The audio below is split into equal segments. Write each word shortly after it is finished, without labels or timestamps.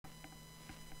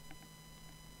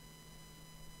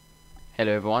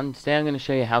Hello everyone, today I'm going to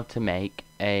show you how to make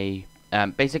a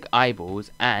basic eyeballs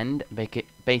and make a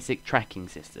basic tracking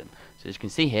system. So as you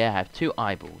can see here I have two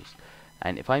eyeballs,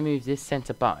 and if I move this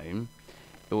center bone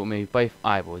it will move both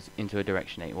eyeballs into a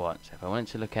direction that you want. So if I want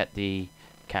to look at the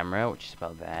camera, which is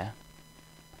spelled there,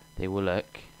 they will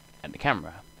look at the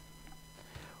camera.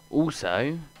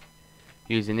 Also,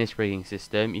 using this rigging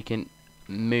system you can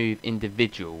move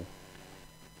individual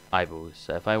eyeballs.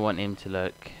 So if I want him to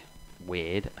look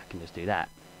weird, I can just do that.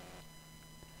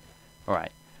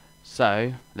 Alright,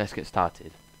 so let's get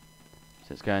started. So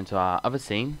let's go into our other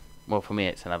scene. Well, for me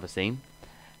it's another scene.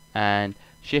 And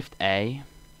Shift A,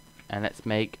 and let's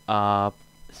make our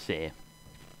sphere.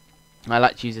 I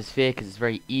like to use a sphere because it's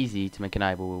very easy to make an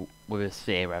eyeball with a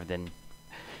sphere rather than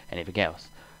anything else.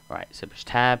 Alright, so push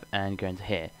Tab and go into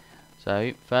here.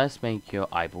 So first make your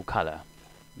eyeball color.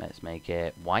 Let's make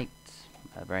it white,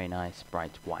 a very nice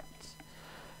bright white.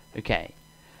 Okay,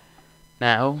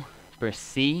 now press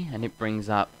C and it brings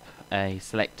up a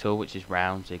select tool which is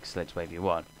round, so you can select whatever you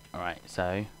want. Alright,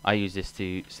 so I use this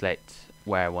to select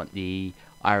where I want the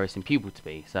iris and pupil to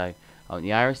be. So I want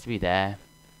the iris to be there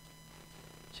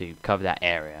to cover that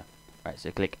area. Right,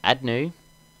 so click Add New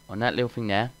on that little thing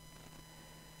there,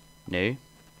 New,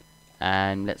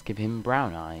 and let's give him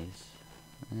brown eyes.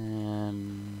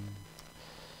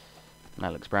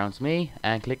 That looks brown to me,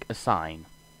 and click Assign.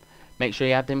 Make sure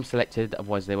you have them selected,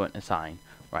 otherwise they won't assign.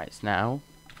 Right, so now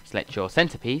select your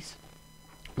centerpiece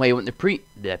where you want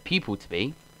the pupil to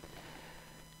be.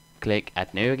 Click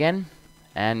Add New again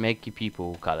and make your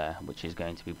pupil color, which is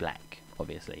going to be black,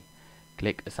 obviously.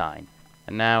 Click Assign,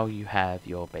 and now you have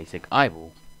your basic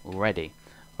eyeball already.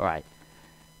 Alright,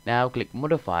 now click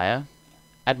Modifier,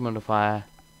 Add Modifier,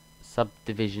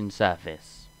 Subdivision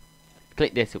Surface.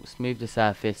 Click this, it will smooth the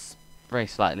surface very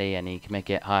slightly, and you can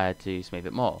make it higher to smooth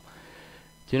it more.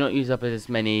 Do not use up as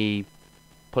many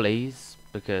pulleys,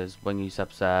 because when you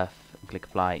subsurf and click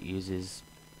Apply it uses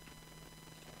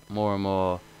more and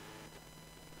more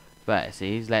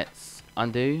vertices. Let's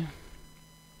undo.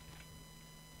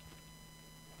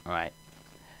 Alright,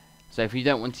 so if you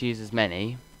don't want to use as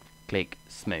many, click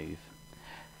Smooth.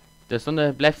 Just on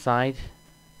the left side,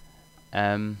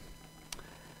 it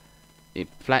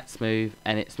flat smooth,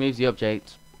 and it smooths the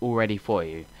object already for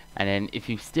you. And then if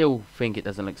you still think it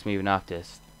doesn't look smooth enough,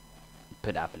 just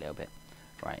put it up a little bit.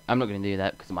 Right, I'm not going to do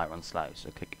that because it might run slow, so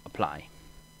click Apply.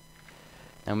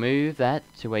 Now move that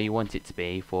to where you want it to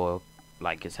be for,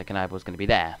 like, your second eyeball is going to be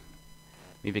there.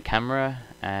 Move the camera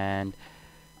and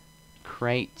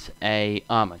create a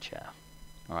armature.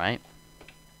 Alright,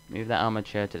 move that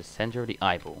armature to the center of the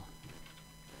eyeball.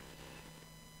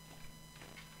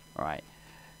 Alright,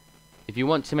 if you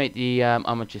want to make the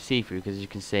armature see-through, because as you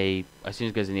can see, as soon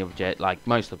as it goes in the object, like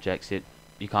most objects,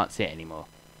 you can't see it anymore.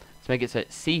 To make it so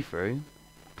it's see-through,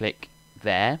 click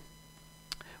there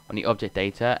on the object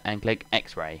data and click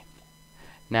X-ray.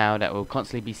 Now that will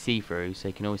constantly be see-through, so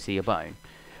you can always see your bone.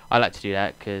 I like to do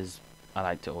that because I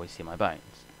like to always see my bones.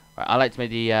 Right, I like to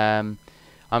make the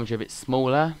armature a bit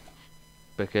smaller,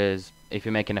 because if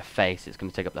you're making a face, it's going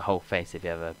to take up the whole face if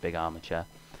you have a big armature.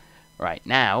 Right,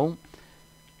 now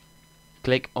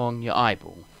click on your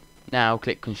eyeball. Now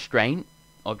click Constraint,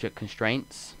 Object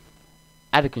Constraints,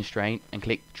 add a constraint, and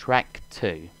click Track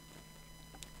to.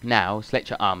 Now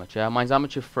select your armature. Mine's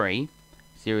armature 3,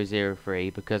 003,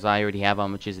 because I already have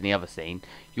armatures in the other scene.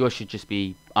 Yours should just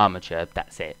be armature,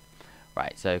 that's it.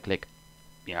 Right, so click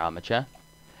your armature.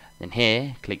 Then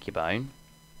here, click your bone.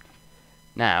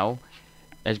 Now,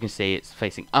 as you can see, it's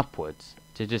facing upwards.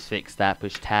 To just fix that,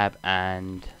 push Tab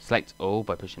and select all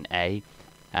by pushing A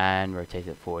and rotate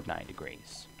it forward 90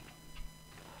 degrees.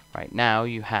 Right, now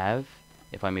you have,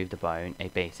 if I move the bone, a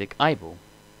basic eyeball.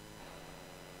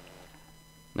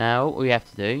 Now all you have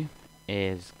to do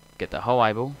is get the whole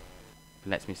eyeball. It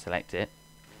lets me select it.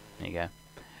 There you go.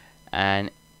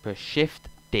 And push Shift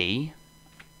D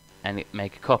and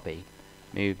make a copy.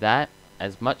 Move that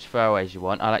as much far away as you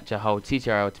want. I like to hold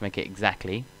CTRL to make it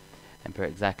exactly, and put it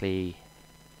exactly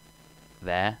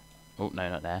there. Oh no,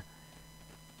 not there.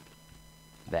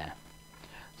 There.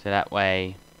 So that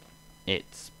way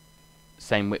it's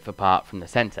same width apart from the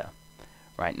center.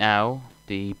 Right, now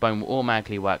the bone will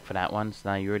automatically work for that one, so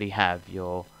now you already have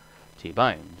your two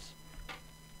bones.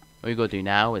 What you've got to do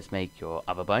now is make your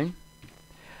other bone,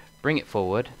 bring it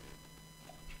forward,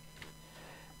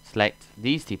 select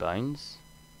these two bones.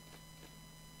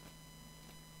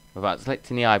 Without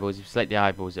selecting the eyeballs, if you select the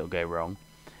eyeballs it'll go wrong,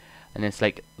 and then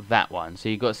select that one. So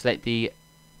you've got to select the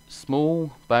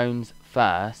small bones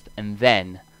first and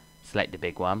then select the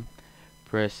big one.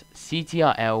 Press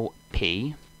CTRL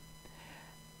P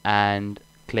and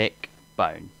click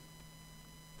bone.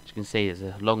 you can see, there's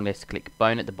a long list. Click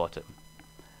bone at the bottom.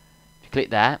 If you click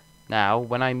that, now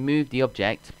when I move the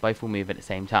object, both will move at the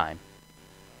same time,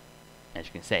 as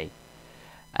you can see.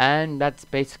 And that's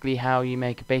basically how you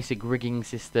make a basic rigging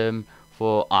system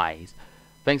for eyes.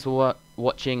 Thanks for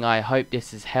watching. I hope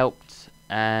this has helped,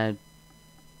 and